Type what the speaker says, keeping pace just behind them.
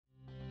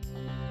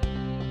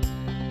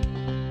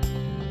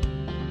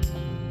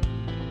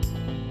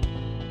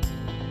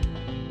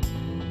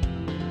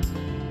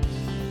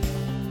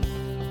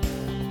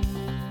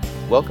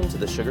Welcome to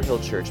the Sugar Hill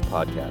Church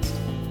podcast.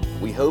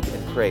 We hope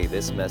and pray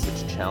this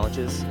message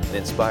challenges and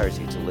inspires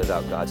you to live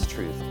out God's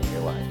truth in your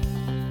life.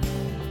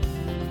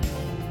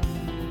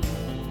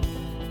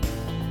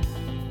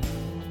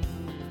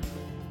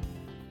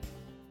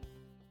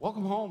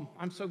 Welcome home.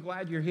 I'm so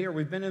glad you're here.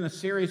 We've been in a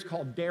series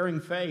called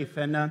Daring Faith,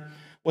 and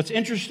what's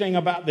interesting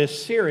about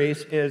this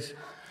series is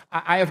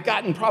I have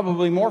gotten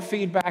probably more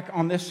feedback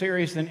on this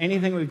series than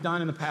anything we've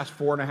done in the past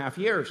 4.5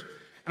 years.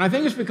 And I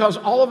think it's because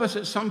all of us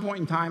at some point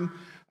in time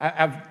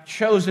have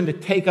chosen to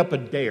take up a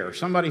dare.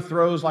 Somebody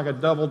throws like a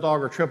double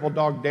dog or triple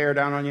dog dare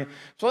down on you.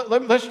 So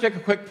let's take a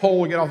quick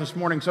poll we get off this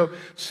morning. So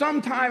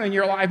sometime in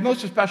your life,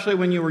 most especially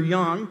when you were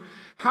young,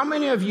 how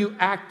many of you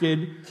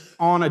acted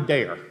on a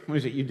dare? What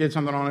is it? You did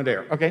something on a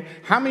dare. Okay.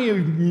 How many of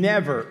you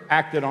never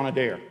acted on a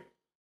dare?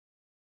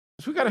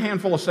 So we've got a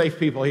handful of safe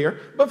people here.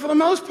 But for the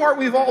most part,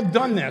 we've all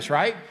done this,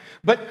 right?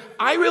 But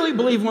I really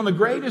believe one of the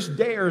greatest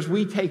dares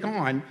we take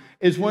on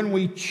is when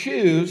we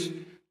choose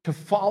to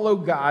follow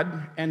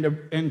God and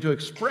to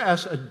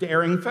express a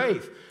daring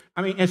faith.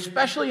 I mean,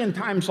 especially in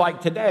times like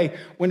today,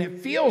 when it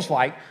feels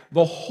like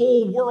the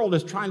whole world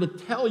is trying to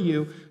tell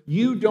you,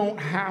 you don't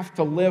have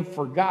to live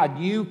for God.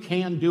 You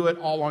can do it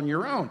all on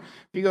your own.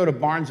 If you go to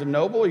Barnes &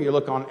 Noble or you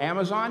look on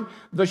Amazon,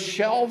 the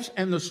shelves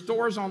and the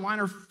stores online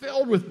are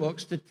filled with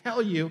books to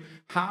tell you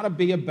how to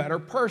be a better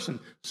person.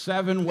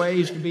 7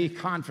 ways to be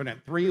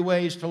confident. 3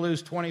 ways to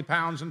lose 20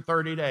 pounds in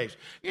 30 days.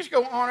 You just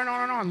go on and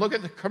on and on. Look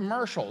at the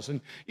commercials,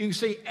 and you can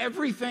see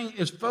everything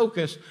is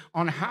focused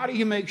on how do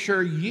you make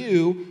sure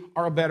you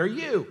are a better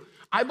you.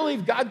 I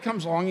believe God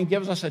comes along and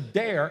gives us a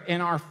dare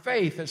in our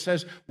faith that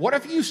says, what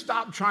if you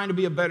stop trying to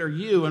be a better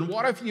you? And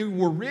what if you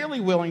were really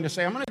willing to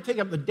say, I'm going to take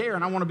up the dare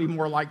and I want to be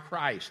more like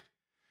Christ?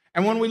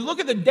 And when we look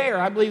at the dare,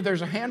 I believe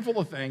there's a handful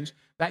of things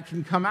that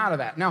can come out of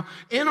that. Now,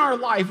 in our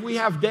life, we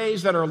have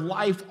days that are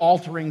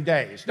life-altering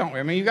days, don't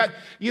we? I mean,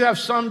 you have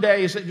some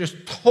days that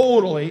just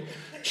totally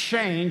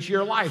change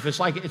your life. It's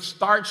like it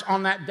starts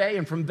on that day,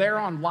 and from there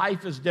on,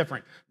 life is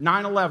different.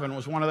 9/11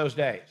 was one of those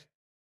days.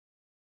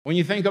 When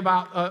you think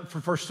about,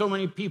 for so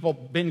many people,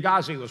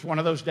 Benghazi was one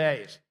of those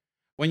days.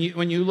 When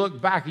you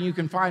look back and you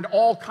can find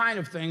all kind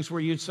of things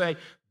where you'd say,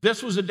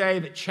 this was a day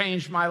that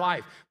changed my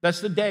life. That's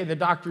the day the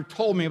doctor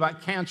told me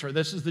about cancer.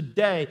 This is the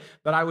day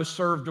that I was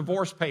served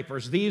divorce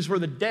papers. These were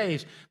the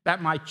days that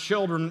my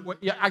children,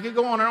 I could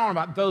go on and on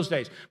about those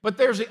days. But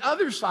there's the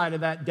other side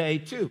of that day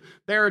too.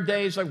 There are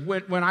days like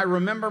when I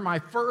remember my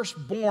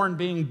firstborn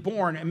being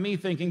born and me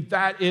thinking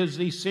that is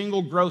the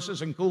single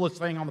grossest and coolest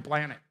thing on the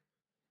planet.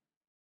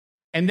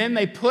 And then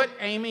they put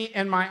Amy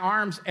in my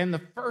arms, and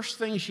the first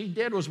thing she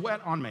did was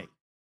wet on me.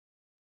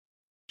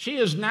 She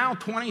is now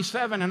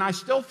 27, and I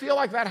still feel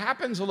like that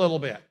happens a little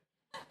bit.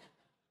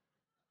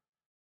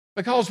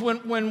 Because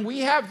when we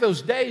have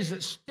those days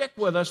that stick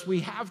with us, we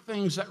have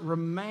things that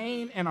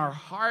remain in our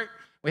heart,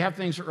 we have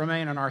things that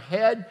remain in our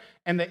head,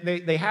 and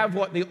they have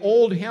what the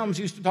old hymns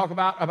used to talk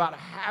about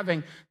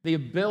having the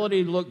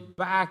ability to look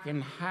back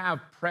and have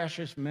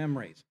precious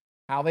memories,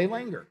 how they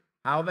linger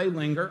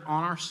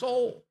on our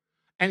soul.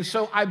 And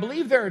so I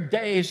believe there are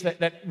days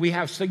that we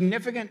have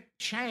significant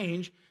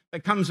change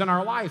that comes in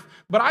our life.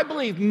 But I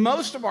believe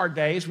most of our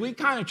days we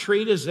kind of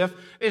treat as if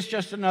it's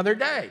just another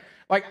day.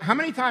 Like, how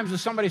many times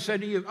has somebody said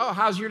to you, oh,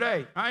 how's your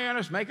day? Oh, yeah,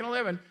 just making a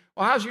living.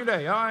 Well, how's your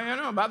day? Oh, you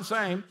know, about the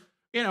same.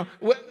 You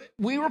know,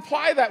 we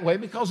reply that way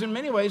because in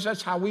many ways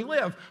that's how we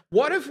live.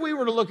 What if we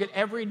were to look at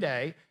every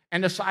day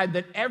and decide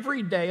that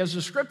every day, as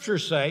the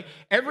scriptures say,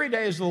 every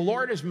day as the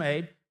Lord has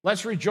made,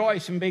 let's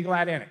rejoice and be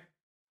glad in it.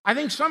 I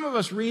think some of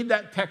us read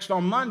that text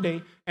on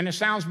Monday, and it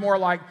sounds more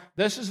like,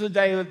 this is the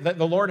day that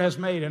the Lord has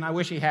made, and I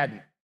wish he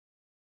hadn't.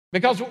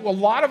 Because a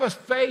lot of us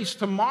face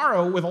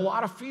tomorrow with a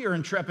lot of fear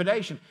and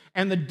trepidation.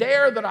 And the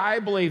dare that I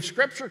believe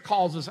Scripture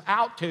calls us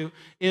out to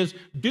is,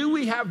 do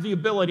we have the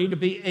ability to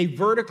be a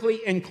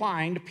vertically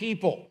inclined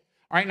people?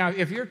 All right, now,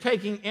 if you're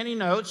taking any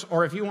notes,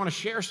 or if you want to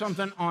share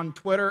something on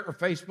Twitter or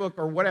Facebook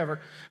or whatever,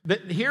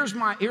 here's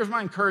my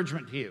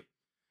encouragement to you.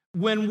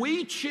 When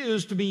we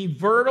choose to be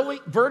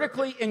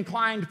vertically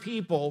inclined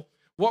people,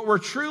 what we're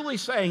truly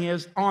saying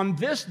is, on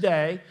this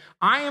day,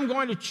 I am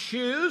going to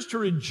choose to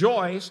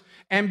rejoice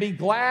and be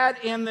glad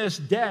in this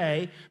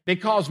day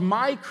because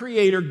my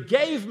Creator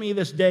gave me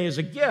this day as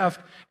a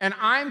gift, and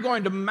I'm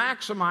going to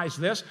maximize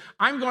this.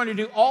 I'm going to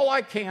do all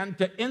I can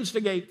to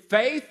instigate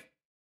faith.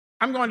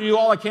 I'm going to do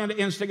all I can to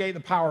instigate the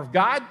power of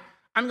God.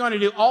 I'm going to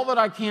do all that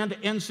I can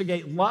to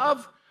instigate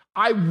love.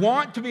 I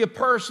want to be a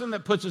person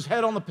that puts his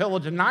head on the pillow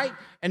tonight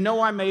and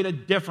know I made a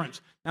difference.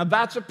 Now,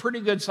 that's a pretty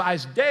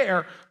good-sized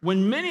dare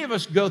when many of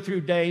us go through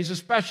days,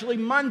 especially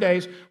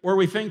Mondays, where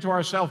we think to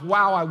ourselves,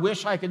 wow, I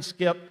wish I could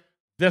skip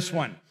this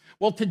one.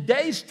 Well,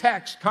 today's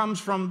text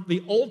comes from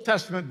the Old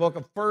Testament book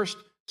of 1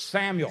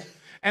 Samuel.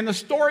 And the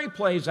story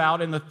plays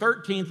out in the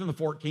 13th and the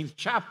 14th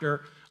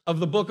chapter of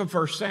the book of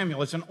 1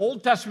 Samuel. It's an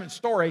Old Testament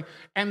story,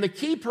 and the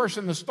key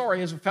person in the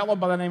story is a fellow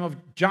by the name of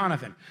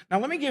Jonathan. Now,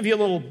 let me give you a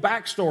little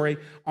backstory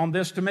on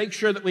this to make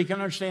sure that we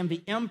can understand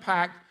the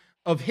impact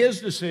of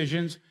his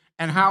decisions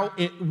and how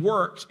it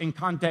works in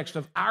context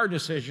of our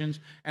decisions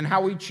and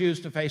how we choose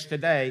to face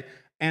today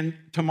and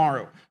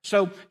tomorrow.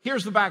 So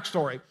here's the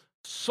backstory.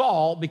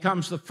 Saul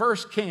becomes the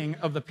first king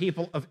of the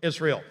people of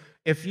Israel.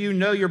 If you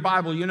know your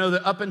Bible, you know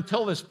that up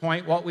until this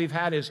point, what we've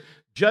had is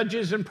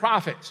judges and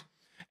prophets.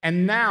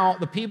 And now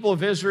the people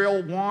of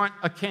Israel want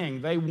a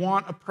king. They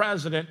want a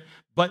president,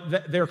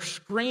 but they're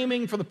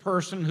screaming for the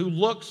person who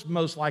looks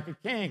most like a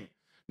king.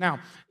 Now,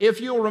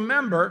 if you'll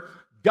remember,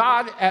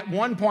 God at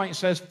one point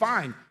says,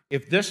 fine,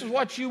 if this is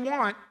what you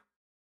want,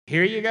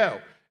 here you go.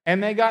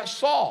 And they got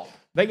Saul.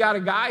 They got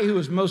a guy who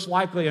was most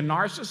likely a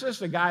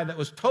narcissist, a guy that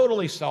was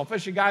totally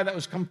selfish, a guy that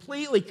was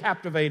completely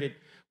captivated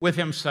with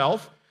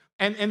himself.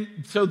 And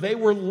so they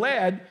were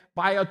led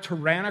by a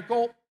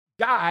tyrannical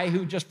guy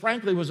who just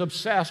frankly was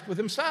obsessed with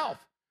himself.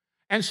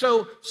 And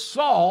so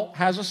Saul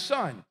has a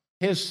son.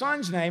 His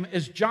son's name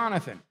is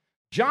Jonathan.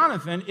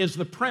 Jonathan is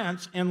the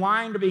prince in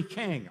line to be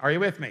king. Are you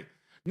with me?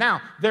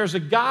 Now, there's a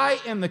guy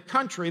in the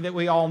country that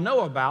we all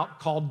know about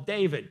called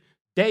David.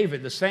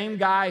 David, the same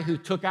guy who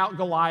took out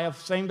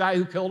Goliath, same guy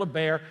who killed a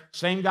bear,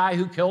 same guy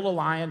who killed a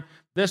lion.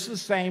 This is the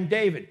same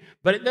David.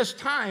 But at this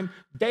time,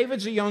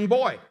 David's a young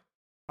boy,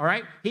 all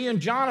right? He and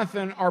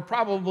Jonathan are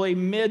probably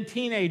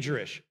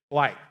mid-teenager-ish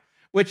like,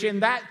 which in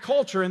that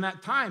culture, in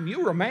that time,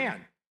 you were a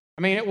man.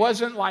 I mean, it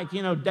wasn't like,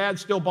 Dad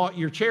still bought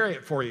your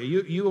chariot for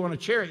you. You want a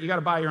chariot, you got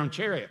to buy your own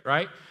chariot,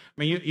 right?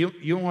 I mean,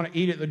 you want to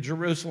eat at the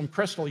Jerusalem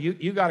Crystal,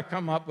 you got to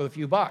come up with a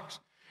few bucks.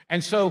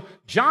 And so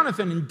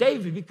Jonathan and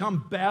David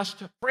become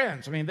best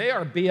friends. I mean, they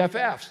are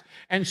BFFs.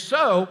 And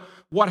so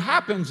what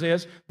happens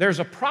is there's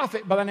a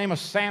prophet by the name of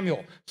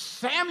Samuel.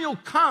 Samuel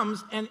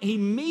comes and he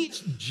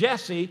meets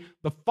Jesse,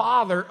 the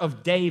father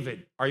of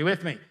David. Are you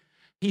with me?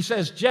 He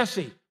says,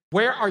 Jesse,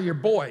 where are your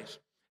boys?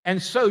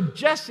 And so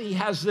Jesse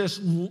has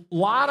this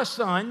lot of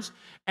sons,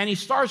 and he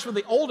starts with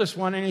the oldest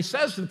one, and he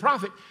says to the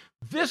prophet,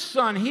 this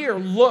son here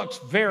looks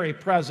very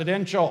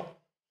presidential.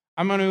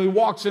 He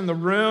walks in the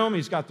room,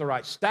 he's got the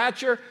right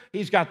stature,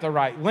 he's got the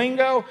right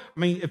lingo. I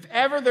mean, if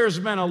ever there's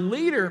been a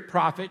leader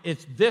prophet,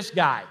 it's this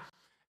guy.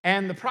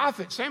 And the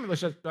prophet, Samuel,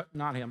 says,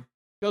 not him.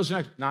 Goes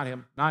next, not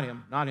him, not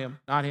him, not him,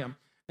 not him.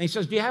 And he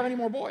says, do you have any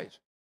more boys?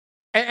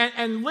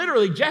 And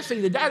literally, Jesse,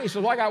 the daddy,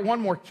 says, well, I got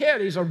one more kid.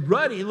 He's a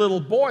ruddy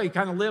little boy. He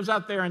kind of lives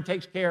out there and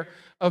takes care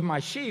of my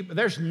sheep. But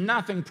there's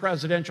nothing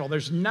presidential.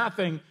 There's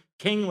nothing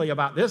kingly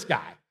about this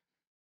guy.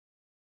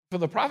 So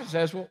the prophet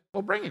says, well,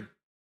 bring him.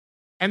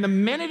 And the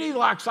minute he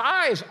locks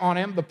eyes on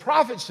him, the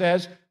prophet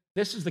says,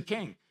 this is the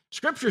king.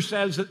 Scripture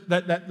says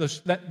that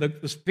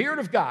the Spirit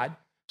of God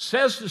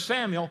says to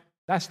Samuel,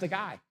 that's the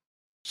guy.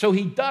 So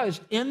he does,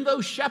 in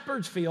those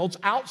shepherd's fields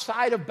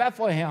outside of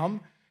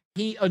Bethlehem,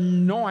 he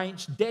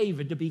anoints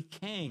David to be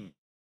king.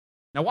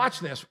 Now watch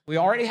this. We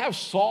already have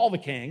Saul the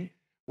king.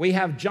 We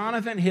have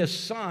Jonathan, his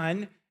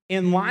son,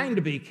 in line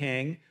to be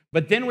king.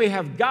 But then we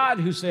have God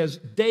who says,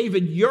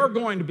 David, you're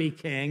going to be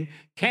king.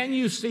 Can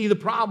you see the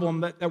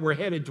problem that we're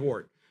headed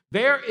toward?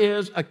 There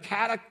is a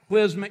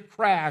cataclysmic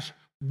crash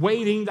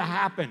waiting to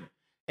happen,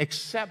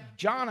 except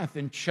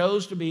Jonathan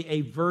chose to be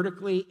a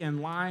vertically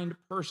aligned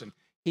person.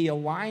 He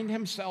aligned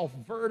himself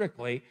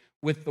vertically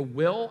with the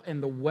will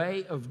and the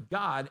way of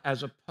God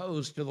as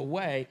opposed to the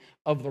way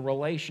of the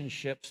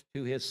relationships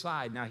to his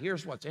side. Now,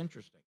 here's what's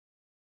interesting.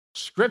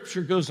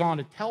 Scripture goes on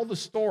to tell the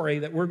story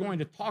that we're going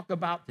to talk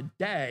about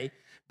today,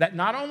 that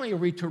not only are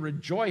we to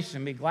rejoice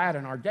and be glad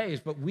in our days,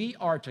 but we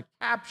are to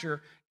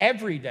capture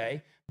every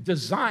day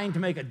designed to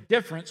make a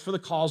difference for the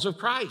cause of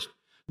Christ.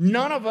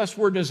 None of us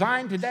were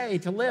designed today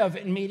to live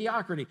in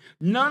mediocrity.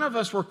 None of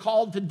us were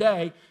called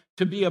today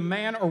to be a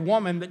man or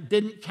woman that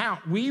didn't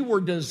count. We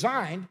were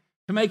designed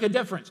to make a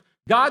difference.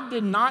 God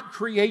did not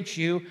create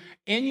you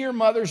in your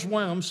mother's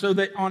womb so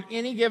that on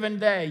any given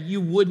day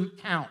you wouldn't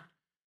count.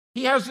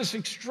 He has this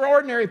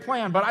extraordinary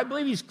plan, but I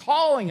believe he's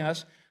calling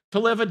us to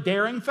live a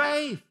daring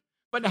faith.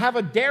 But to have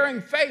a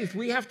daring faith,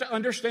 we have to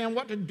understand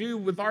what to do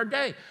with our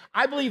day.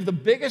 I believe the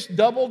biggest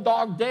double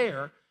dog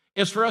dare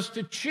is for us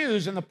to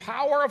choose in the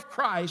power of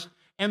Christ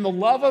and the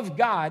love of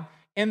God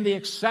and the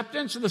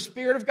acceptance of the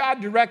Spirit of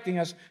God directing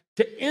us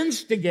to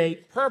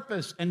instigate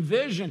purpose and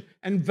vision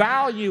and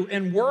value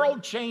and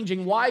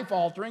world-changing,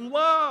 life-altering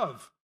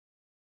love.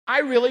 I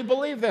really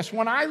believe this.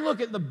 When I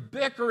look at the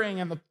bickering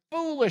and the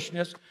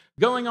foolishness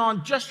going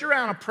on just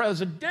around a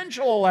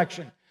presidential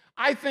election,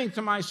 I think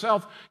to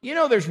myself,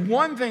 there's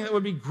one thing that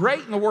would be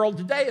great in the world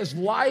today is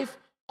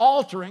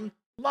life-altering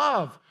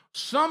love.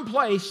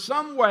 Someplace,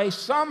 some way,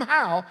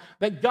 somehow,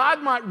 that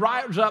God might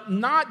rise up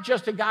not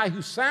just a guy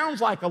who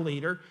sounds like a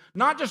leader,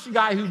 not just a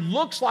guy who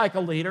looks like a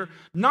leader,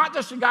 not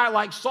just a guy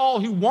like Saul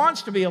who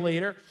wants to be a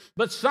leader,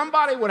 but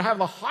somebody would have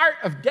the heart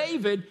of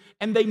David,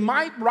 and they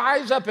might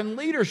rise up in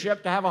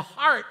leadership to have a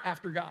heart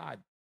after God.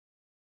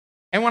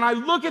 And when I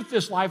look at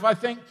this life, I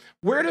think,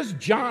 where does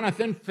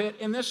Jonathan fit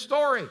in this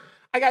story?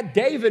 I got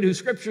David, who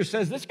Scripture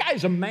says, this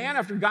guy's a man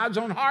after God's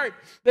own heart.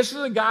 This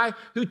is a guy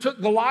who took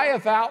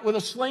Goliath out with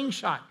a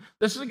slingshot.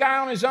 This is a guy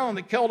on his own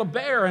that killed a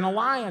bear and a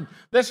lion.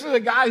 This is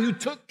a guy who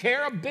took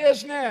care of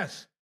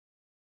business.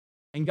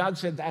 And God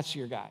said, that's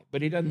your guy.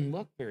 But he doesn't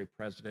look very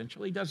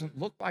presidential. He doesn't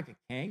look like a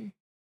king.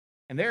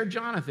 And there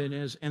Jonathan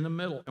is in the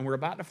middle. And we're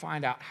about to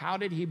find out, how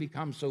did he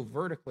become so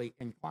vertically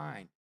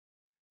inclined?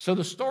 So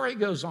the story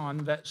goes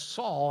on that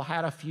Saul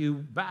had a few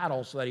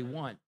battles that he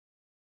won.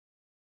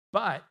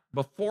 But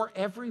before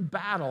every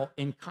battle,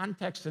 in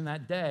context in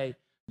that day,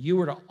 you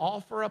were to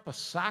offer up a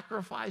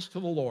sacrifice to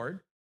the Lord,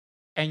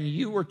 and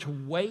you were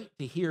to wait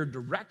to hear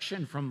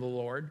direction from the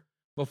Lord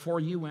before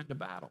you went to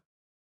battle.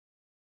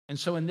 And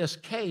so in this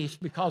case,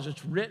 because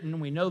it's written,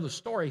 we know the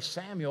story,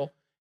 Samuel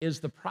is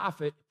the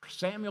prophet.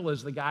 Samuel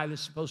is the guy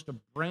that's supposed to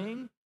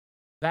bring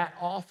that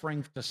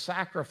offering to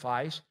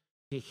sacrifice,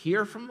 to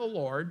hear from the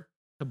Lord,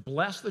 to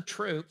bless the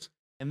troops,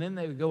 and then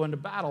they would go into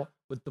battle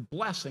with the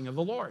blessing of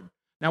the Lord.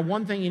 Now,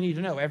 one thing you need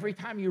to know, every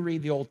time you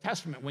read the Old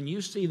Testament, when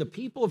you see the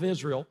people of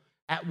Israel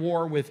at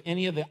war with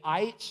any of the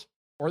ites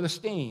or the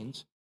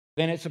Steens,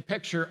 then it's a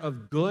picture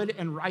of good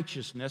and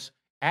righteousness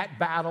at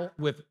battle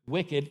with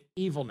wicked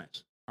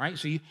evilness. All right,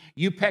 so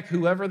you pick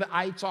whoever the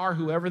ites are,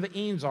 whoever the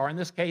Enes are. In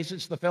this case,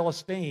 it's the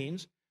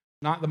Philistines,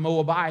 not the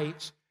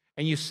Moabites.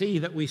 And you see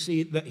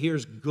that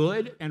here's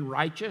good and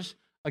righteous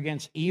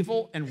against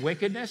evil and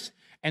wickedness.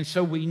 And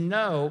so we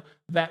know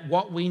that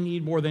what we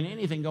need more than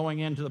anything going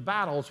into the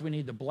battles, we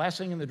need the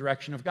blessing and the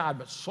direction of God.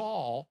 But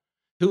Saul,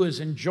 who is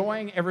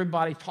enjoying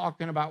everybody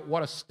talking about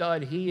what a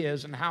stud he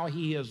is and how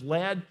he has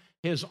led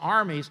his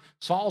armies,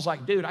 Saul's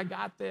like, dude, I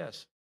got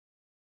this.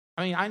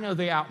 I mean, I know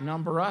they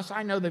outnumber us.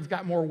 I know they've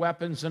got more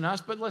weapons than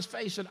us, but let's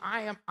face it,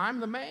 I'm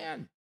the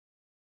man.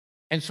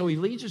 And so he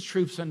leads his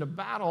troops into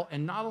battle,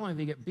 and not only do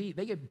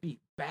they get beat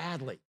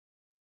badly,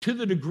 to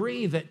the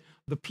degree that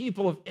the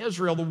people of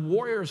Israel, the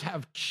warriors,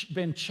 have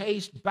been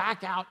chased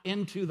back out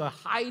into the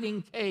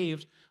hiding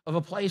caves of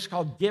a place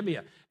called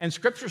Gibeah. And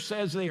Scripture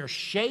says they are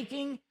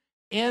shaking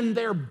in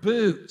their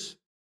boots.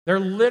 They're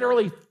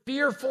literally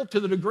fearful to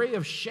the degree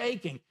of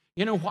shaking.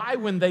 You know why?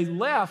 When they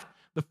left,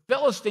 the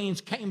Philistines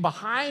came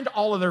behind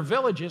all of their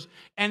villages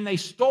and they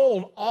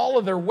stole all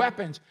of their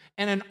weapons.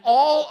 And in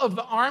all of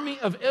the army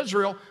of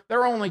Israel,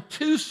 there are only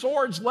 2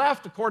 swords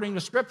left, according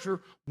to Scripture.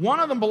 One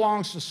of them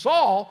belongs to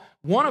Saul.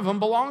 One of them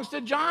belongs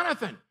to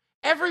Jonathan.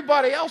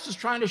 Everybody else is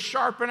trying to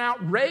sharpen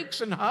out rakes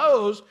and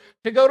hoes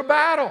to go to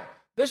battle.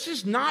 This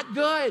is not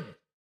good.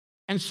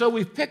 And so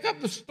we pick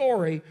up the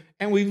story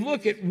and we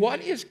look at,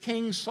 what is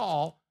King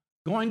Saul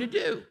going to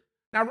do?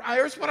 Now,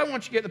 here's what I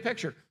want you to get the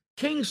picture.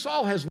 King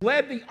Saul has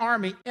led the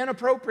army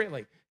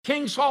inappropriately.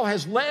 King Saul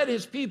has led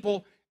his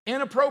people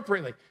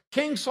inappropriately.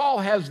 King Saul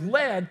has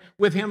led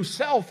with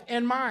himself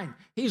in mind.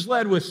 He's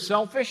led with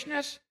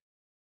selfishness.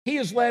 He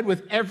has led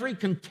with every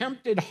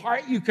contempted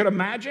heart you could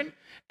imagine.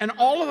 And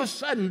all of a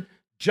sudden,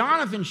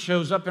 Jonathan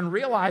shows up and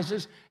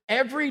realizes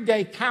every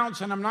day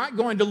counts, and I'm not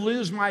going to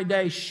lose my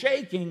day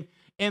shaking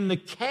in the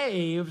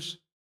caves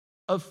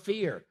of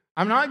fear.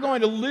 I'm not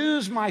going to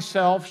lose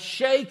myself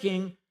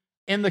shaking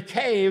in the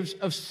caves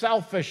of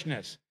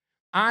selfishness.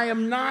 I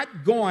am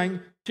not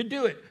going to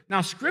do it.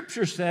 Now,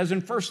 Scripture says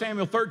in 1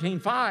 Samuel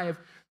 13:5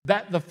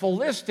 that the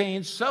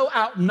Philistines so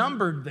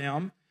outnumbered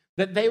them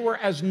that they were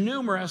as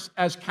numerous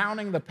as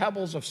counting the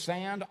pebbles of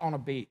sand on a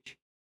beach.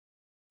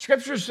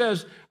 Scripture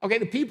says, okay,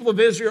 the people of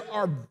Israel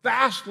are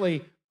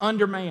vastly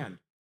undermanned,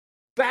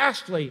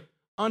 vastly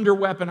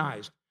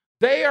underweaponized.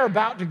 They are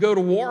about to go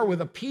to war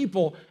with a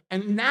people,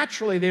 and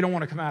naturally they don't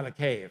want to come out of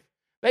the cave.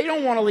 They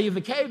don't want to leave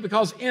the cave,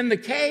 because in the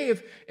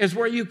cave is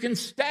where you can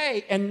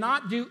stay and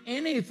not do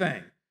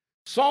anything.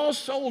 Saul's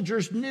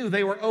soldiers knew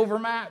they were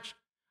overmatched.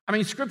 I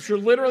mean, Scripture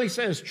literally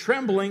says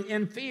trembling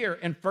in fear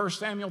in 1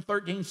 Samuel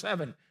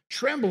 13:7.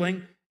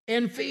 Trembling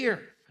in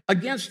fear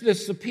against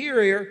this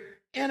superior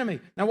enemy.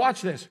 Now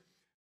watch this.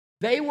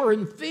 They were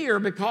in fear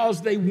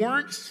because they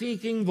weren't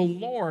seeking the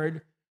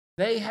Lord.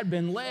 They had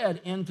been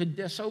led into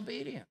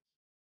disobedience.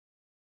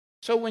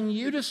 So when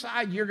you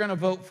decide you're going to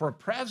vote for a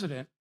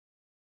president,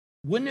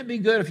 wouldn't it be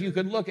good if you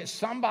could look at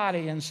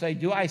somebody and say,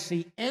 do I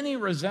see any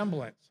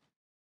resemblance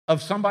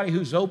of somebody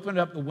who's opened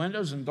up the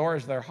windows and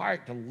doors of their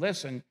heart to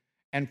listen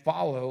and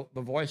follow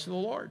the voice of the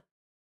Lord?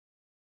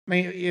 I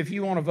mean, if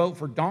you want to vote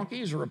for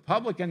donkeys or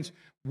Republicans,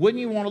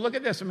 wouldn't you want to look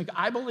at this? I mean,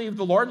 I believe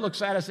the Lord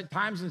looks at us at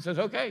times and says,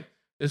 okay,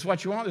 this is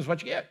what you want, this is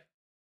what you get.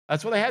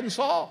 That's what they had in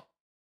Saul.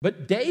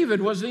 But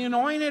David was the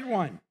anointed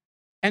one.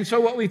 And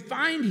so what we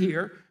find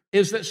here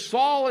is that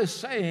Saul is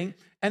saying,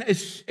 and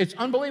it's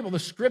unbelievable, the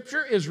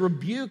Scripture is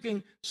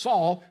rebuking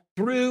Saul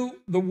through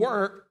the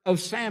work of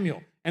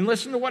Samuel. And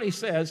listen to what he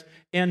says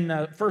in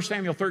 1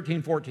 Samuel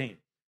 13:14.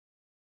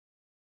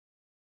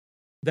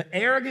 The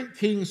arrogant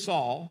King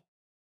Saul,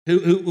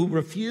 who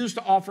refused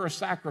to offer a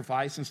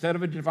sacrifice instead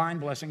of a divine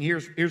blessing,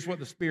 here's what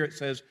the Spirit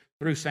says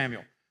through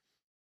Samuel.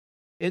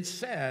 It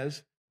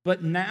says,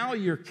 but now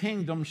your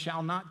kingdom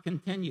shall not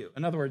continue.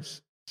 In other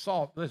words,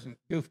 Saul, listen,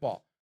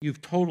 goofball,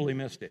 you've totally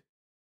missed it.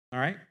 All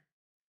right?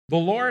 The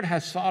Lord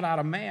has sought out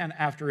a man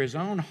after his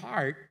own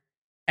heart,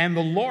 and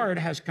the Lord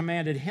has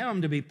commanded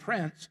him to be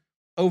prince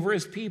over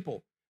his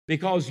people,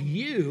 because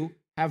you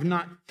have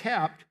not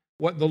kept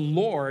what the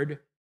Lord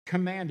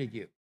commanded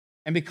you.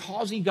 And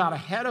because he got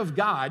ahead of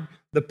God,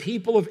 the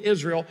people of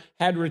Israel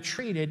had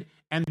retreated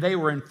and they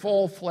were in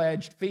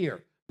full-fledged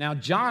fear. Now,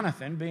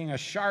 Jonathan, being a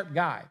sharp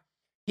guy,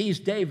 he's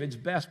David's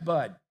best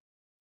bud.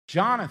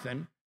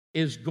 Jonathan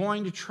is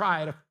going to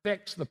try to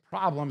fix the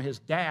problem his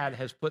dad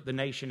has put the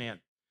nation in.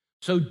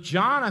 So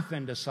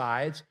Jonathan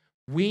decides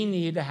we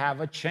need to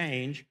have a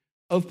change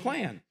of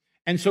plan.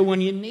 And so when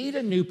you need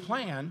a new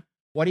plan,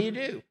 what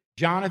do?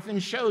 Jonathan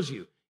shows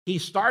you. He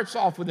starts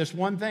off with this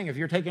one thing. If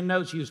you're taking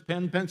notes, use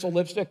pen, pencil,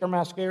 lipstick, or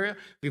mascara. If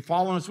you're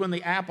following us in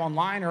the app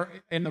online or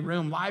in the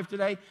room live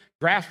today,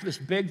 grasp this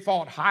big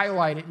thought,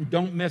 highlight it, and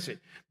don't miss it.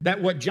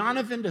 That what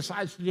Jonathan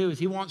decides to do is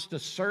he wants to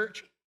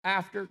search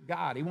after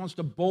God. He wants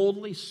to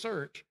boldly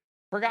search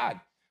for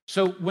God.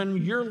 So when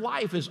your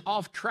life is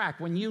off track,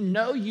 when you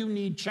know you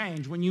need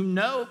change, when you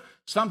know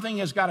something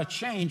has got to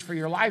change for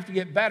your life to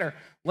get better,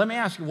 let me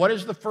ask you, what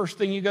is the first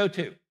thing you go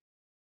to?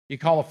 You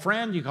call a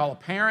friend, you call a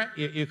parent,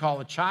 you call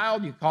a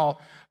child, you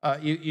call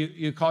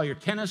your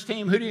tennis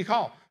team. Who do you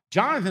call?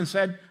 Jonathan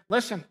said,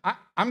 listen,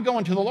 I'm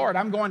going to the Lord.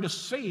 I'm going to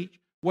seek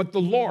what the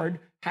Lord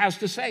has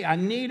to say. I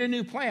need a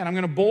new plan. I'm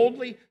going to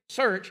boldly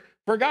search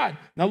for God.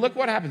 Now look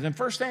what happens. In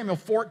 1 Samuel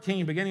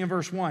 14, beginning in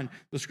verse 1,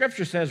 the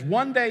scripture says,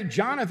 one day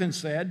Jonathan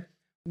said,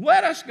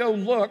 let us go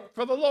look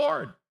for the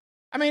Lord.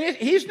 I mean,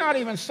 he's not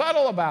even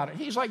subtle about it.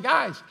 He's like,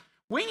 guys,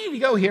 we need to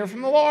go hear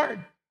from the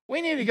Lord.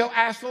 We need to go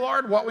ask the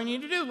Lord what we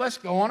need to do. Let's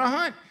go on a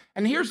hunt.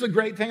 And here's the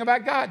great thing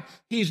about God.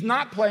 He's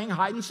not playing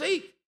hide and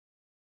seek.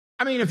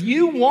 I mean, if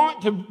you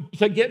want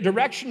to get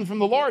direction from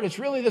the Lord, it's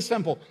really this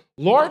simple.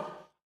 Lord,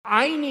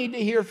 I need to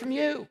hear from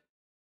you.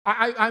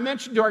 I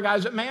mentioned to our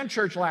guys at Man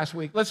Church last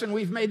week, listen,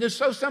 we've made this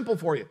so simple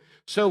for you.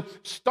 So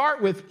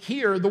start with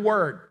hear the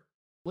word.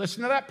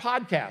 Listen to that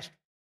podcast.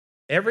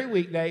 Every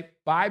weekday,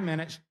 5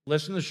 minutes,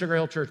 listen to the Sugar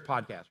Hill Church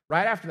podcast.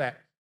 Right after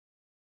that,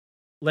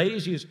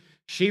 ladies, use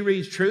She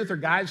Reads Truth, or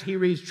guys, He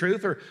Reads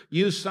Truth, or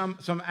use some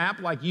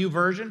app like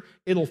YouVersion.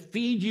 It'll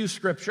feed you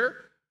scripture.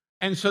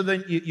 And so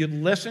then you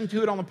listen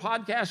to it on the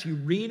podcast, you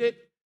read it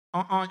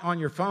on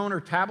your phone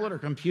or tablet or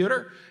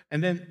computer,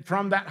 and then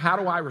from that, how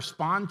do I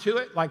respond to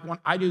it? Like when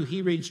I do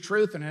He Reads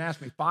Truth, and it asks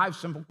me 5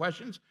 simple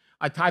questions.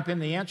 I type in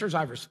the answers,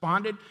 I've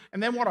responded,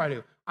 and then what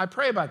do? I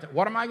pray about that.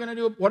 What am I going to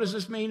do? What does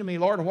this mean to me,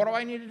 Lord? What do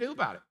I need to do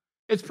about it?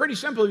 It's pretty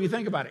simple if you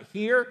think about it.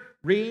 Hear,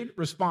 read,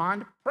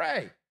 respond,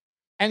 pray.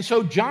 And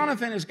so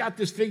Jonathan has got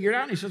this figured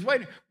out, and he says,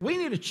 wait, we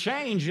need a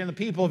change in the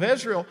people of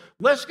Israel.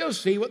 Let's go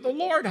see what the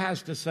Lord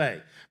has to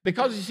say.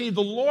 Because, you see,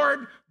 the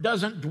Lord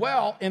doesn't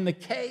dwell in the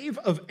cave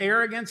of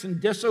arrogance and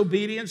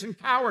disobedience and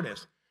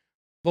cowardice.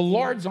 The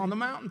Lord's on the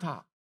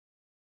mountaintop.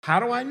 How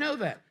do I know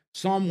that?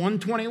 Psalm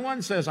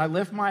 121 says, I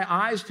lift my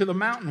eyes to the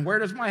mountain. Where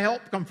does my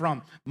help come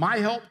from? My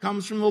help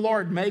comes from the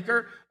Lord,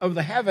 maker of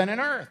the heaven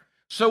and earth.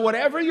 So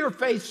whatever your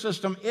faith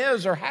system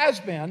is or has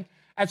been,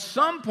 at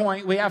some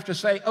point, we have to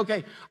say,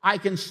 okay, I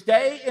can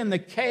stay in the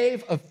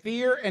cave of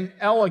fear and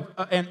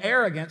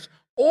arrogance,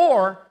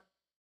 or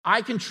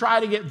I can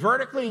try to get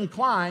vertically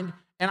inclined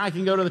and I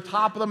can go to the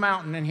top of the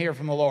mountain and hear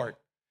from the Lord.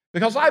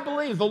 Because I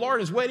believe the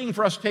Lord is waiting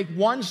for us to take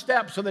one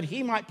step so that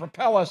He might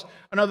propel us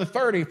another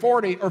 30,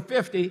 40, or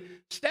 50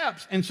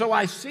 steps. And so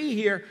I see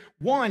here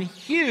one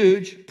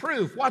huge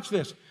proof. Watch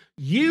this.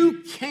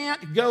 You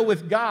can't go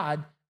with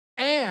God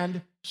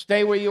and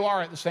stay where you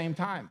are at the same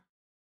time.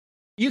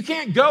 You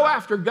can't go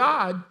after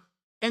God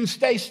and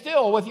stay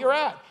still with you're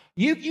at.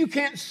 You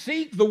can't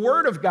seek the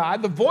word of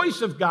God, the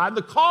voice of God,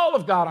 the call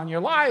of God on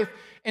your life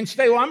and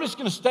say, well, I'm just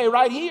going to stay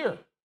right here.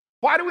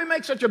 Why do we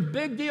make such a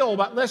big deal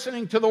about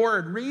listening to the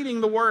word,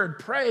 reading the word,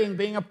 praying,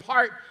 being a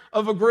part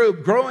of a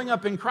group, growing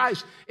up in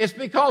Christ? It's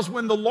because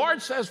when the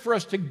Lord says for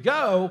us to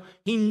go,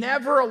 He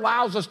never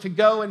allows us to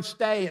go and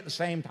stay at the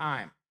same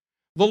time.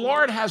 The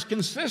Lord has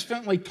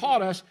consistently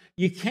taught us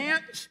you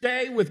can't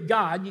stay with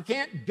God, you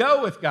can't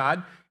go with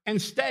God and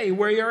stay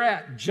where you're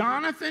at.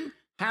 Jonathan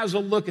has a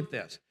look at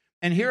this.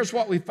 And here's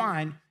what we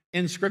find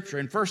in Scripture.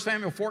 In 1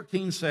 Samuel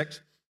 14:6,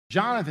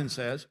 Jonathan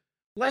says,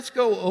 let's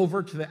go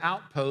over to the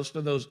outpost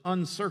of those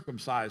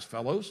uncircumcised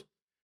fellows.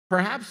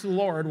 Perhaps the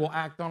Lord will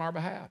act on our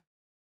behalf.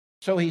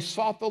 So he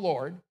sought the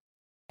Lord,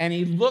 and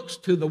he looks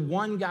to the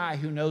one guy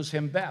who knows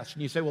him best.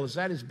 And you say, well, is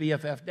that his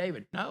BFF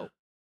David? No.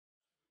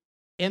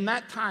 In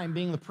that time,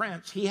 being the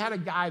prince, he had a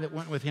guy that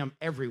went with him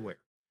everywhere.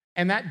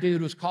 And that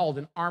dude was called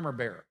an armor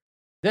bearer.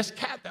 This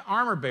cat, the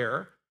armor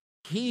bearer,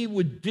 he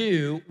would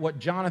do what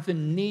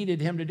Jonathan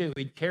needed him to do.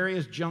 He'd carry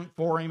his junk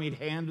for him. He'd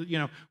hand,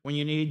 when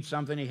you need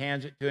something, he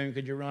hands it to him.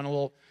 Could you run a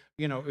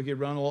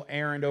little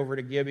errand over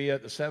to Gibeah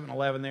at the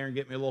 7-Eleven there and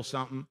get me a little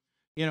something?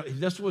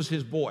 This was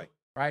his boy,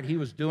 right? He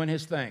was doing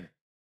his thing.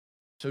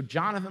 So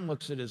Jonathan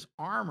looks at his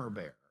armor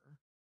bearer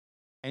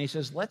and he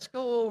says, let's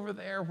go over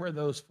there where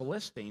those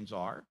Philistines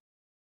are.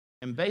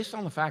 And based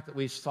on the fact that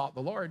we sought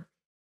the Lord,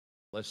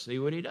 let's see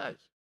what he does.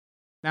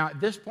 Now,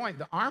 at this point,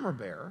 the armor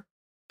bearer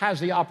has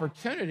the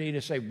opportunity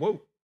to say,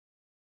 whoa,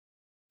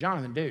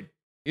 Jonathan, dude,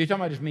 you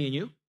talking about just me and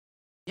you?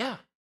 Yeah,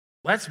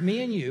 let's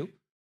me and you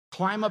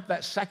climb up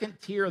that second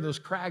tier of those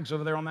crags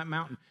over there on that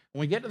mountain.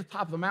 When we get to the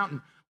top of the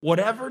mountain,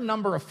 Whatever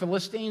number of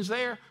Philistines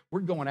there, we're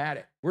going at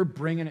it. We're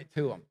bringing it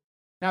to them.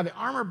 Now, the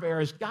armor bearer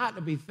has got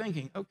to be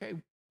thinking, okay,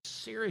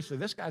 seriously,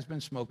 this guy's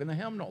been smoking the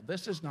hymnal.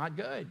 This is not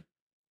good.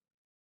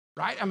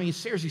 Right? I mean,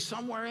 seriously,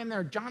 somewhere in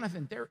there,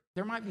 Jonathan,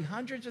 there might be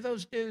hundreds of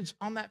those dudes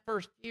on that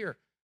first year.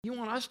 You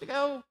want us to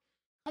go?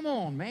 Come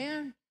on,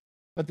 man.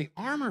 But the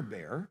armor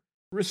bearer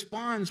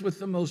responds with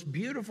the most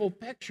beautiful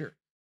picture.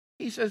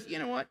 He says, you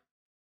know what?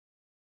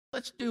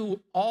 Let's do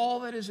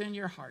all that is in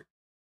your heart.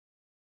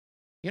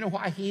 You know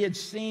why? He had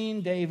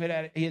seen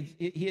David,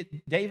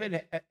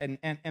 David and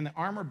the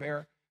armor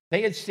bearer,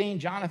 they had seen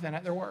Jonathan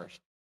at their worst.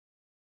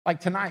 Like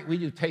tonight, we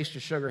do Taste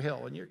of Sugar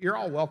Hill, and you're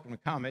all welcome to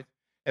come.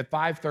 At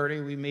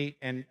 5:30, we meet,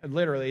 and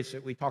literally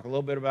we talk a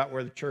little bit about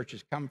where the church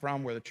has come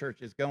from, where the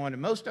church is going,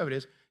 and most of it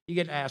is you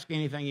get to ask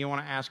anything you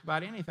want to ask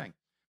about anything.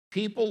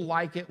 People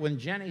like it when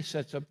Jenny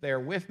sits up there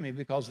with me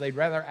because they'd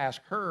rather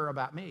ask her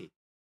about me.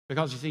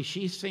 Because, you see,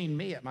 she's seen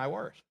me at my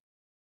worst,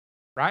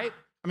 right?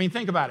 I mean,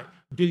 think about it.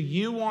 Do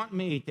you want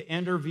me to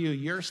interview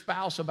your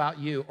spouse about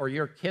you or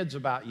your kids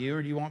about you,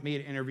 or do you want me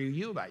to interview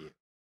you about you?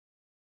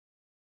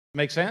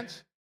 Make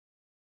sense?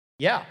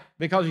 Yeah,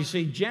 because, you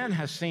see, Jen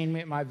has seen me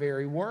at my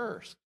very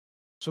worst.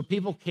 So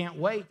people can't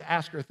wait to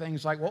ask her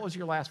things like, what was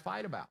your last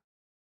fight about?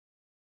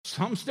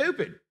 Something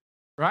stupid,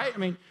 right? I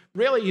mean,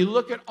 really, you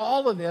look at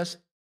all of this,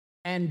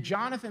 and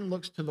Jonathan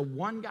looks to the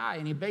one guy,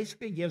 and he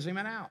basically gives him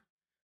an out.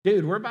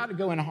 Dude, we're about to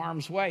go in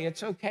harm's way.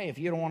 It's okay if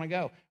you don't want to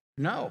go.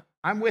 No,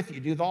 I'm with you.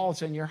 Do all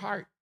that's in your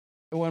heart.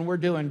 When we're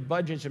doing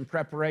budgets and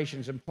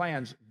preparations and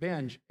plans,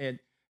 Benj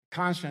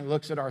constantly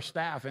looks at our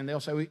staff, and they'll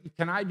say,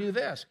 can I do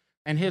this?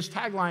 And his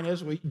tagline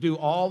is, we do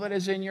all that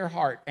is in your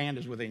heart and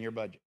is within your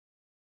budget.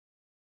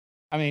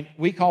 I mean,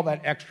 we call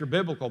that extra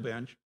biblical,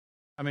 Benj.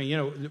 I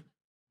mean,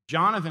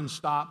 Jonathan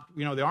stopped,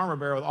 the armor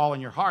bearer with all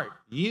in your heart.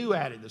 You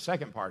added the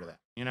second part of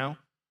that,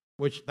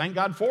 which thank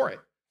God for it.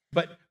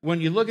 But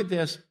when you look at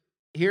this,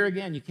 here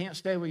again, you can't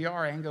stay where you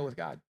are and go with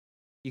God.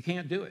 You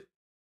can't do it.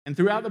 And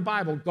throughout the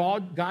Bible,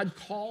 God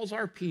calls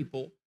our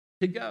people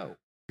to go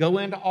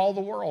into all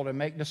the world and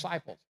make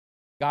disciples.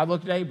 God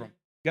looked at Abram,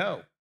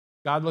 go.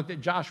 God looked at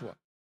Joshua,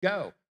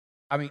 go.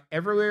 I mean,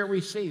 everywhere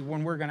we see,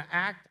 when we're going to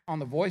act on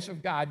the voice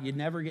of God, you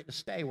never get to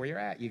stay where you're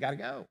at. You got to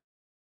go.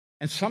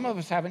 And some of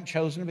us haven't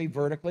chosen to be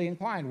vertically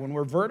inclined. When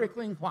we're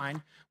vertically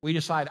inclined, we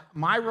decide,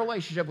 my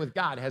relationship with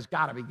God has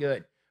got to be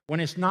good. When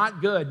it's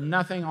not good,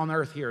 nothing on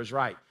earth here is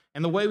right.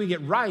 And the way we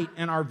get right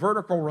in our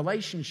vertical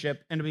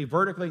relationship and to be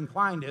vertically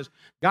inclined is,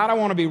 God, I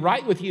want to be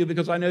right with you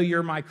because I know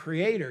you're my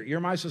creator. You're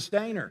my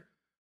sustainer.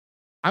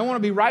 I want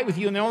to be right with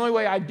you, and the only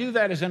way I do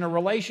that is in a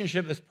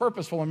relationship that's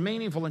purposeful and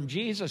meaningful in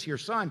Jesus, your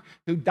son,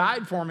 who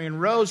died for me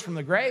and rose from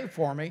the grave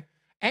for me.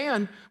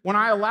 And when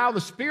I allow the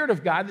Spirit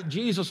of God that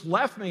Jesus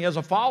left me as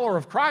a follower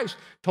of Christ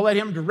to let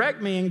him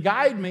direct me and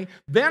guide me,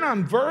 then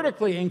I'm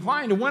vertically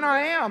inclined. And when I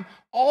am,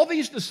 all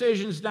these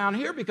decisions down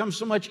here become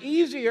so much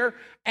easier,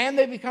 and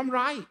they become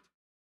right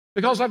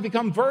because I've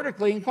become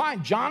vertically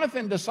inclined.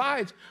 Jonathan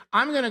decides,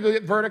 I'm going to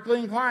get vertically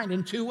inclined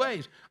in two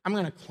ways. I'm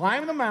going to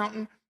climb the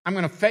mountain. I'm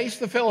going to face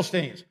the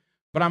Philistines,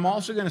 but I'm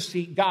also going to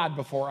seek God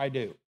before I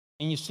do.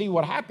 And you see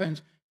what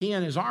happens. He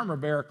and his armor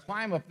bearer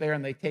climb up there,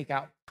 and they take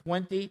out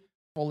 20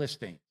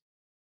 Philistines.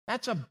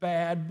 That's a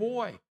bad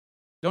boy.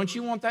 Don't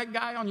you want that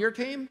guy on your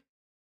team?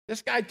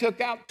 This guy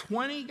took out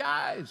 20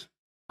 guys.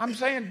 I'm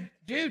saying,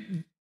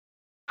 dude,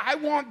 I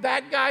want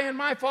that guy in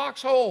my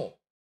foxhole,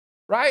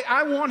 right?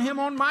 I want him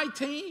on my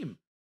team.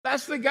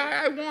 That's the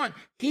guy I want.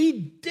 He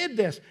did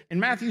this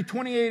in Matthew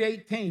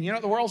 28:18. You know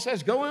what the world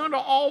says? Go into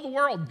all the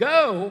world.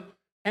 Go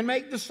and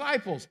make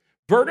disciples.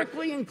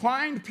 Vertically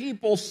inclined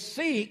people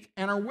seek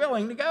and are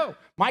willing to go.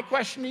 My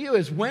question to you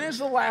is, when is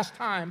the last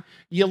time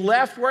you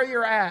left where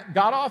you're at,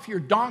 got off your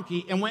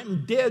donkey, and went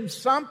and did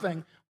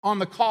something on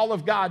the call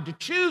of God to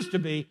choose to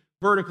be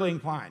vertically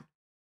inclined?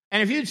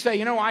 And if you'd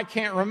say, I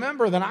can't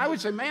remember, then I would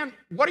say, man,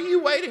 what are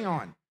you waiting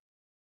on?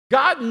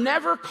 God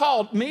never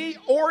called me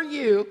or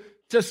you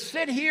to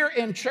sit here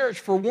in church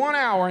for 1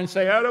 hour and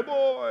say,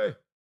 attaboy.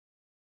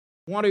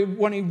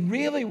 When he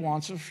really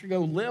wants us to go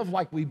live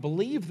like we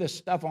believe this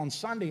stuff on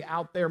Sunday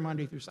out there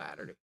Monday through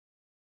Saturday.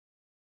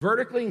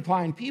 Vertically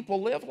inclined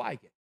people live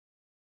like it.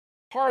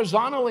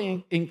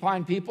 Horizontally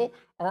inclined people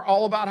are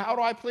all about, how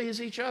do I please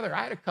each other?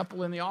 I had a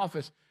couple in the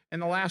office in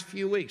the last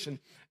few weeks,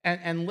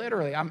 and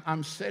literally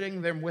I'm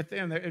sitting there with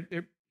them.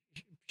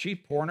 She's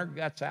pouring her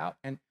guts out,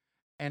 and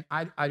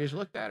I just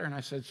looked at her and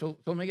I said, so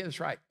let me get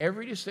this right.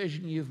 Every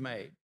decision you've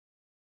made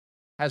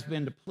has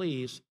been to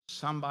please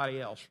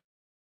somebody else.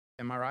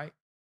 Am I right?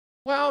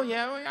 Well,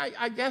 yeah,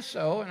 I guess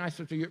so. And I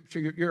said, so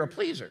you're a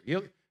pleaser.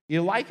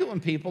 You like it when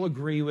people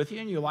agree with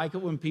you, and you like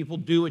it when people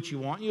do what you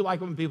want. And you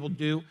like it when people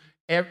do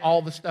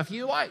all the stuff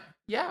you like.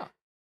 Yeah.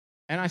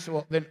 And I said,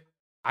 well, then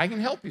I can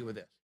help you with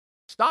this.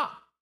 Stop.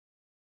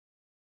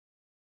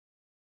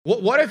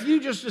 What if you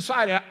just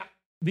decided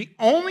the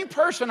only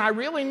person I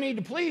really need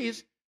to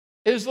please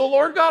is the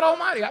Lord God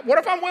Almighty? What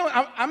if I'm willing?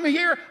 I'm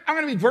here. I'm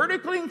going to be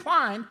vertically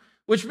inclined,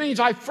 which means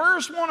I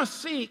first want to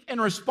seek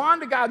and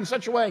respond to God in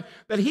such a way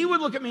that he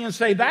would look at me and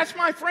say, that's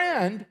my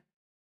friend.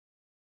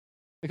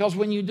 Because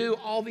when you do,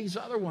 all these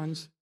other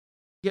ones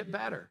get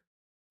better.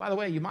 By the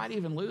way, you might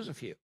even lose a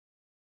few.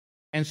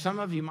 And some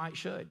of you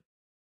should.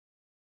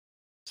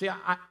 See,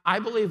 I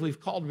believe we've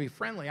called to be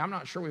friendly. I'm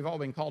not sure we've all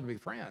been called to be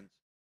friends.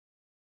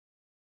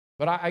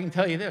 But I can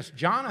tell you this,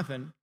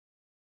 Jonathan,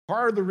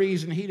 part of the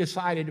reason he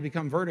decided to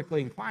become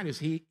vertically inclined is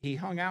he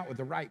hung out with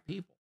the right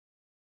people.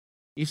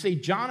 You see,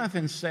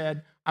 Jonathan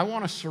said, I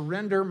want to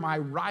surrender my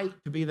right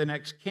to be the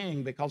next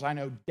king because I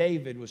know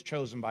David was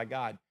chosen by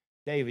God.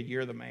 David,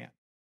 you're the man.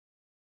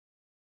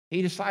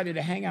 He decided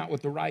to hang out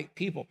with the right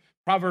people.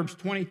 Proverbs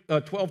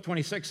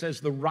 12:26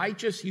 says, the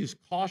righteous use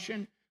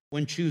caution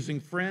when choosing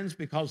friends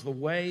because the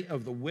way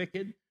of the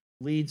wicked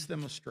leads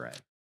them astray.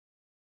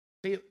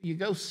 See, you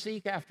go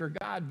seek after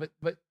God,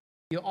 but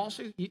you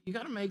also, you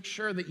got to make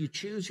sure that you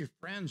choose your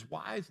friends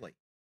wisely.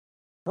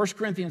 1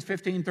 Corinthians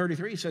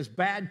 15:33 says,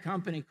 bad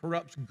company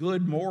corrupts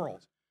good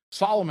morals.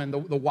 Solomon, the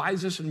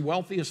wisest and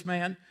wealthiest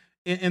man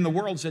in the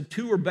world, said,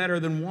 two are better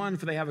than one,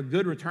 for they have a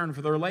good return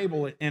for their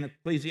labor, in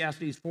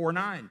Ecclesiastes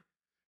 4:9.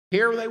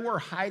 Here they were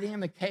hiding in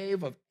the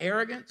cave of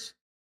arrogance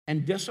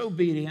and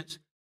disobedience,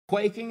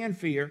 quaking in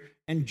fear,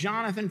 and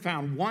Jonathan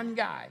found one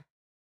guy,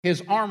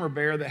 his armor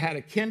bearer, that had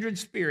a kindred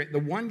spirit, the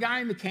one guy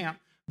in the camp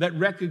that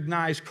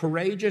recognized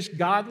courageous,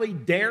 godly,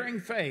 daring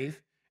faith.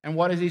 And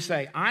what does he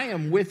say? I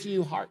am with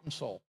you, heart and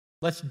soul.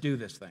 Let's do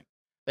this thing.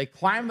 They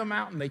climb the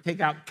mountain. They take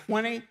out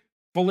 20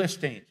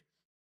 Philistines.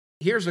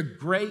 Here's a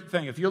great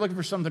thing. If you're looking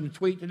for something to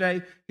tweet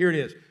today, here it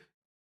is.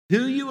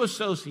 Who you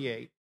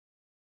associate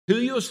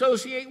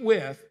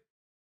with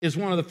is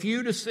one of the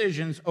few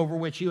decisions over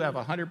which you have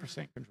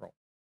 100% control.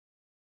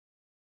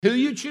 Who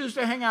you choose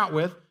to hang out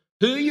with,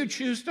 who you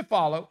choose to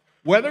follow,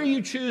 whether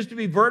you choose to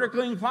be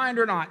vertically inclined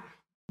or not,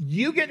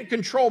 you get to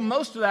control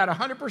most of that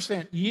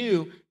 100%.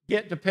 You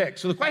get to pick.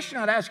 So the question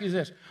I'd ask you is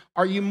this.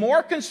 Are you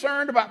more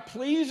concerned about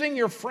pleasing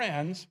your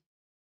friends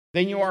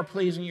than you are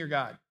pleasing your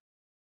God?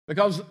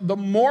 Because the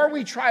more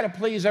we try to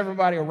please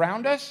everybody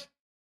around us,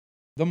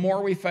 the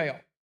more we fail.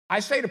 I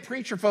say to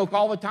preacher folk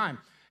all the time,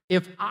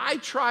 if I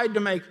tried to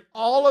make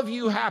all of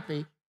you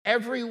happy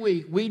every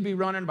week, we'd be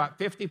running about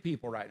 50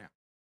 people right now.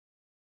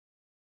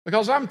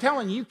 Because I'm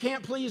telling you, you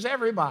can't please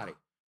everybody.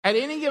 At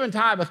any given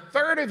time, a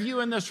third of you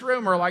in this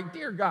room are like,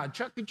 dear God,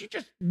 Chuck, could you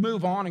just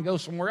move on and go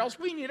somewhere else?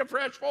 We need a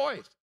fresh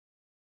voice.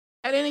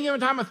 At any given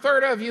time, a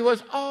third of you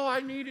was, oh, I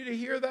needed to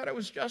hear that. It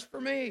was just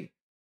for me.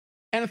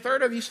 And a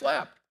third of you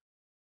slept.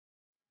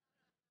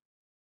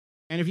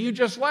 And if you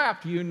just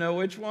slept, you know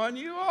which one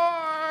you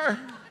are.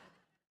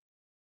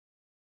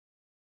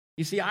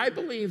 You see, I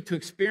believe to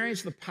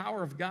experience the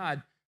power of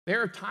God,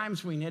 there are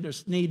times we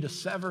need to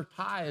sever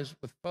ties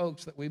with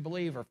folks that we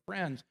believe are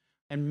friends,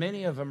 and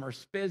many of them are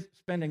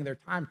spending their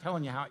time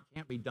telling you how it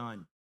can't be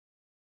done.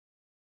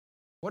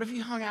 What if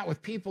you hung out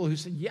with people who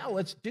said, yeah,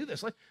 let's do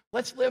this.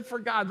 Let's live for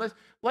God.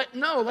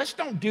 Let's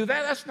don't do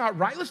that. That's not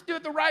right. Let's do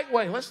it the right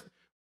way.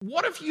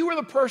 What if you were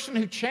the person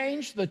who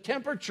changed the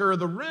temperature of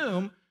the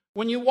room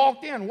when you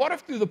walked in? What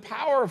if through the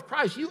power of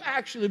Christ, you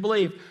actually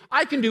believe,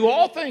 I can do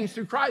all things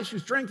through Christ who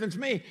strengthens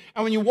me.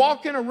 And when you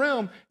walk in a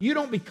room, you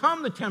don't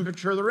become the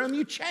temperature of the room,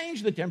 you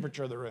change the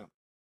temperature of the room.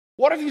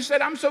 What if you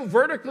said, I'm so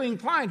vertically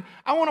inclined,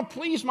 I want to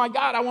please my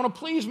God, I want to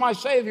please my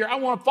Savior, I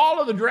want to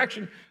follow the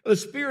direction of the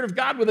Spirit of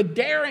God with a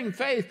daring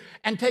faith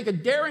and take a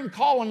daring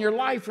call on your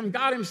life from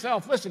God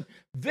himself. Listen,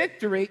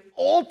 victory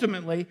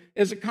ultimately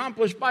is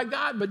accomplished by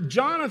God, but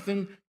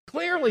Jonathan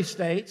clearly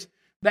states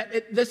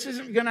that this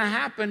isn't going to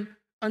happen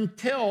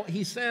until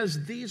he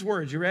says these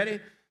words. You ready?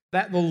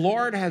 That the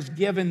Lord has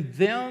given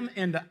them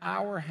into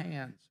our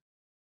hands.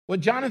 What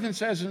Jonathan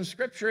says in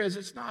Scripture is,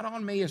 it's not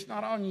on me, it's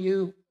not on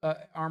you,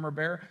 armor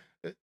bearer.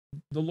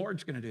 The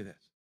Lord's going to do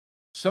this.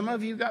 Some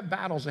of you got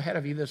battles ahead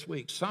of you this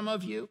week. Some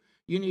of you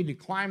need to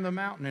climb the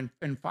mountain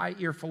and fight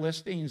your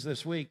Philistines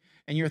this week.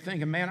 And you're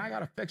thinking, man, I got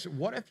to fix it.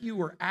 What if you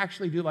were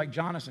actually do like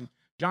Jonathan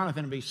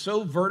and be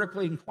so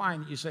vertically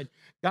inclined that you said,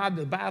 God,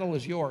 the battle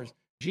is yours.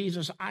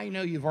 Jesus, I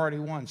know you've already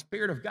won.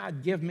 Spirit of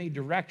God, give me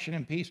direction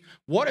and peace.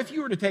 What if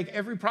you were to take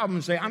every problem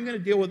and say, I'm going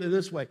to deal with it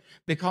this way?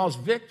 Because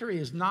victory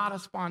is not a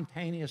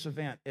spontaneous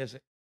event, is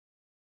it?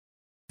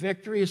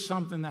 Victory is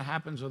something that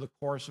happens over the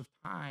course of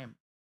time.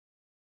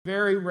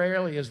 Very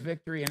rarely is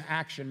victory an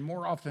action.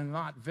 More often than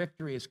not,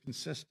 victory is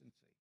consistency.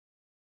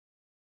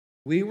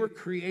 We were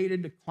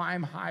created to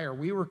climb higher.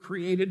 We were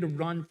created to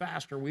run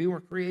faster. We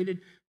were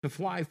created to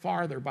fly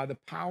farther by the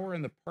power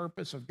and the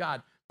purpose of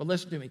God. But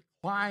listen to me,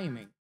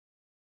 climbing,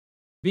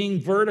 being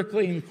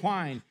vertically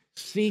inclined,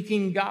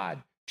 seeking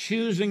God,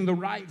 choosing the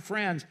right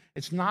friends.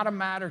 It's not a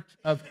matter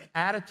of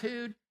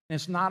attitude.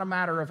 It's not a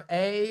matter of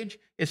age.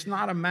 It's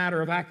not a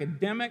matter of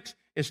academics.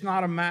 It's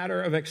not a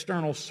matter of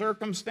external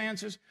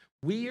circumstances.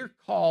 We are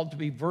called to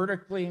be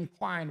vertically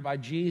inclined by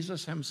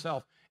Jesus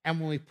himself. And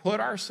when we put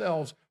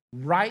ourselves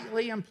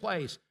rightly in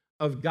place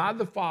of God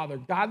the Father,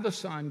 God the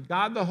Son,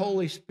 God the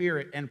Holy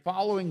Spirit, and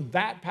following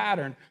that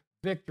pattern,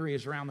 victory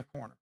is around the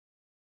corner.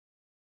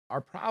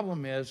 Our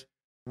problem is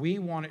we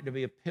want it to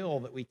be a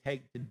pill that we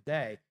take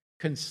today.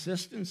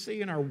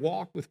 Consistency in our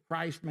walk with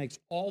Christ makes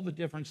all the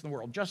difference in the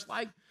world. Just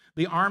like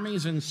the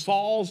armies in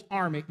Saul's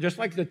army, just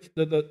like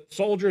the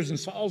soldiers in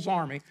Saul's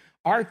army,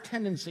 our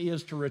tendency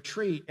is to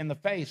retreat in the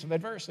face of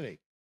adversity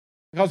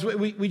because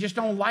we just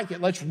don't like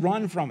it. Let's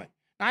run from it.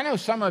 Now, I know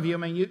some of you, I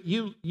mean,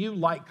 you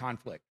like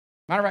conflict.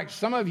 Matter of fact,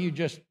 some of you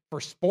just for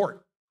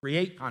sport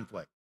create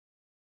conflict.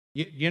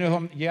 You know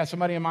who, you have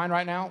somebody in mind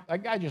right now?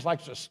 That guy just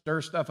likes to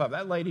stir stuff up.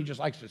 That lady just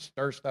likes to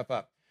stir stuff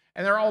up.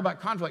 And they're all about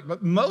conflict.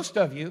 But most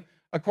of you,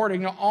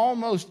 according to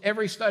almost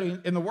every study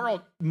in the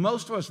world,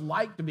 most of us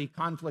like to be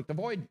conflict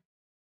avoidant.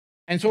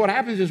 And so what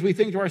happens is we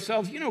think to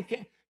ourselves,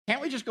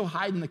 can't we just go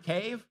hide in the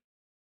cave?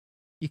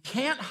 You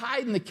can't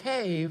hide in the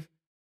cave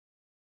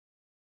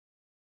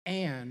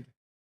and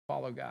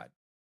follow God.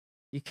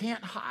 You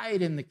can't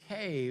hide in the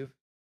cave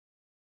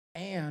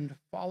and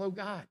follow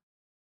God.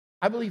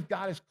 I believe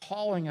God is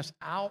calling us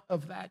out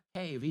of that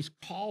cave. He's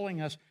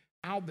calling us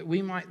out that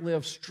we might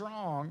live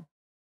strong,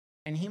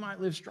 and he might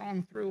live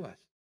strong through us.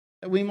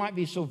 That we might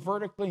be so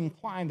vertically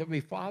inclined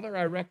that Father,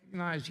 I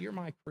recognize you're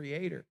my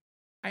creator.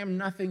 I am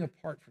nothing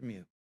apart from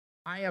you.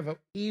 I have an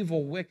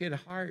evil, wicked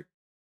heart.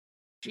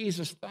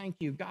 Jesus, thank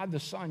you. God the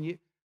Son,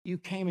 you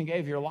came and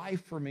gave your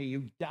life for me.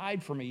 You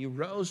died for me. You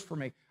rose for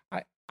me.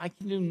 I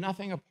can do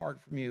nothing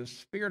apart from you.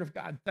 Spirit of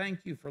God, thank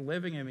you for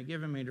living in me,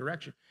 giving me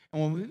direction.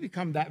 And when we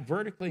become that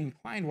vertically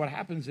inclined, what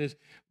happens is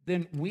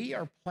then we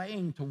are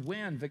playing to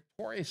win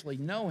victoriously,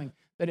 knowing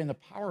that in the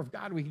power of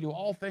God, we can do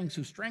all things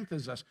who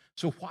strengthens us.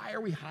 So why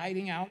are we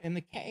hiding out in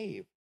the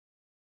cave?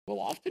 Well,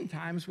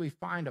 oftentimes we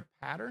find a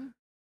pattern.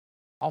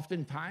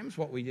 Oftentimes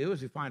what we do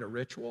is we find a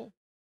ritual.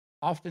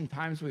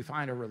 Oftentimes we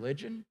find a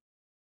religion.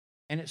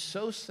 And it's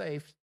so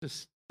safe to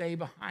stay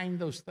behind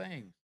those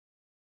things.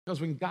 Because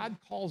when God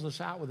calls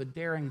us out with a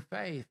daring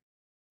faith,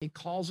 he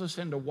calls us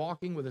into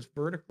walking with this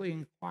vertically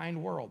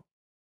inclined world.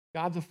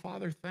 God the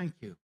Father, thank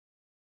you.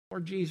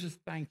 Lord Jesus,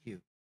 thank you.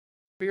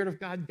 Spirit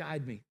of God,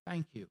 guide me.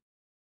 Thank you.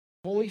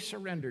 Fully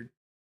surrendered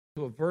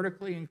to a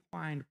vertically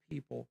inclined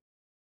people.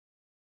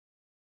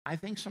 I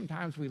think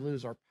sometimes we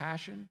lose our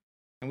passion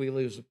and we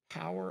lose the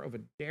power of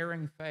a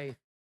daring faith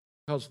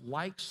because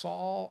like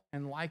Saul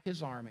and like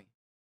his army,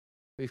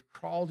 we've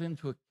crawled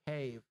into a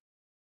cave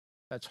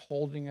that's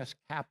holding us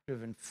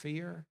captive in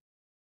fear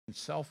and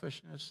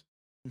selfishness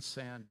and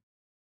sin.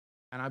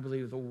 And I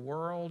believe the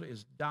world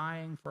is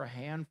dying for a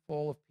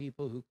handful of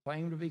people who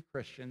claim to be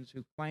Christians,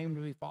 who claim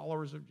to be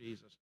followers of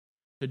Jesus,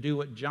 to do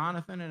what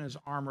Jonathan and his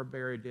armor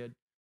bearer did,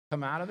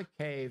 come out of the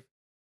cave,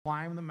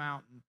 climb the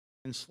mountain,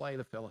 and slay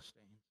the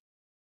Philistines.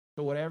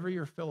 So whatever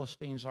your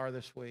Philistines are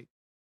this week,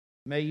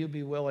 may you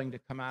be willing to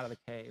come out of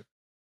the cave.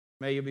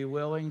 May you be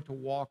willing to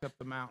walk up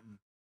the mountain,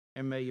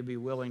 and may you be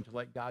willing to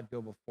let God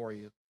go before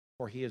you.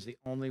 For he is the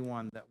only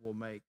one that will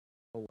make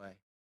a way.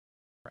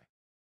 Pray.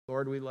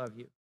 Lord, we love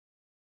you.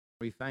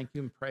 We thank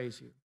you and praise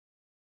you.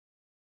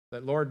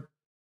 That, Lord,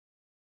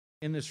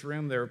 in this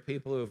room there are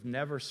people who have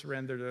never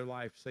surrendered their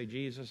life. Say,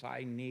 Jesus,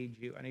 I need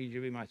you. I need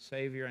you to be my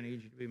Savior. I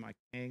need you to be my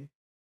King.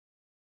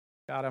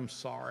 God, I'm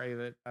sorry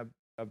that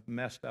I've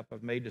messed up.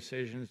 I've made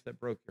decisions that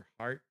broke your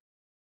heart.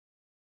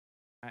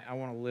 I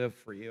want to live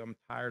for you. I'm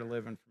tired of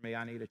living for me.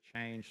 I need a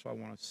change, so I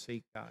want to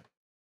seek God.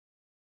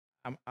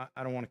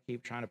 I don't want to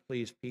keep trying to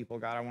please people.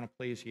 God, I want to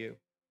please you.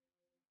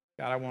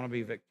 God, I want to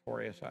be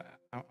victorious.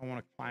 I want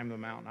to climb the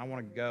mountain. I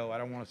want to go. I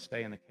don't want to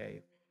stay in the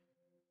cave.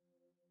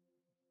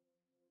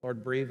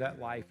 Lord, breathe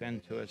that life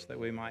into us that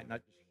we might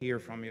not just hear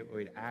from you, but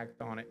we'd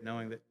act on it,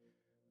 knowing that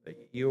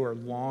you are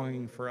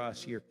longing for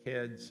us, your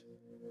kids,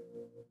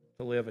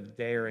 to live a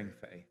daring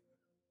faith.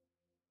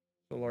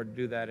 So, Lord,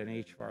 do that in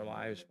each of our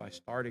lives by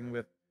starting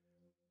with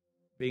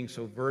being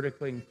so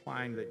vertically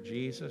inclined that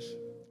Jesus,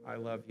 I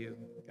love you.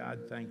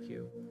 God, thank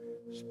you.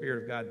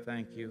 Spirit of God,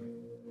 thank you.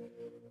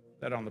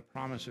 That on the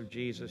promise of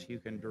Jesus, you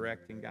can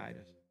direct and guide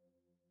us.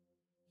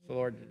 So,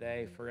 Lord,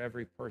 today, for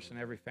every person,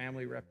 every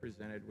family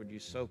represented, would you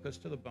soak us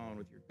to the bone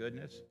with your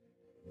goodness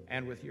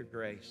and with your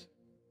grace,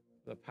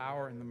 the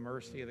power and the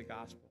mercy of the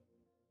gospel.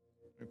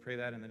 We pray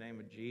that in the name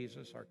of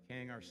Jesus, our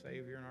King, our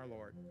Savior, and our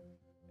Lord.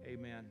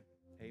 Amen,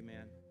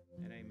 amen,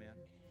 and amen.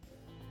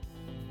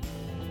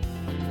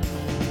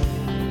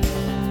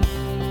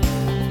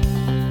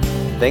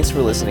 Thanks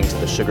for listening to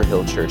the Sugar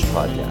Hill Church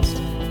podcast.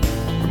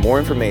 For more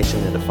information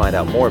and to find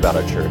out more about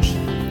our church,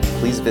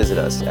 please visit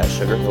us at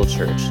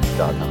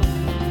sugarhillchurch.com.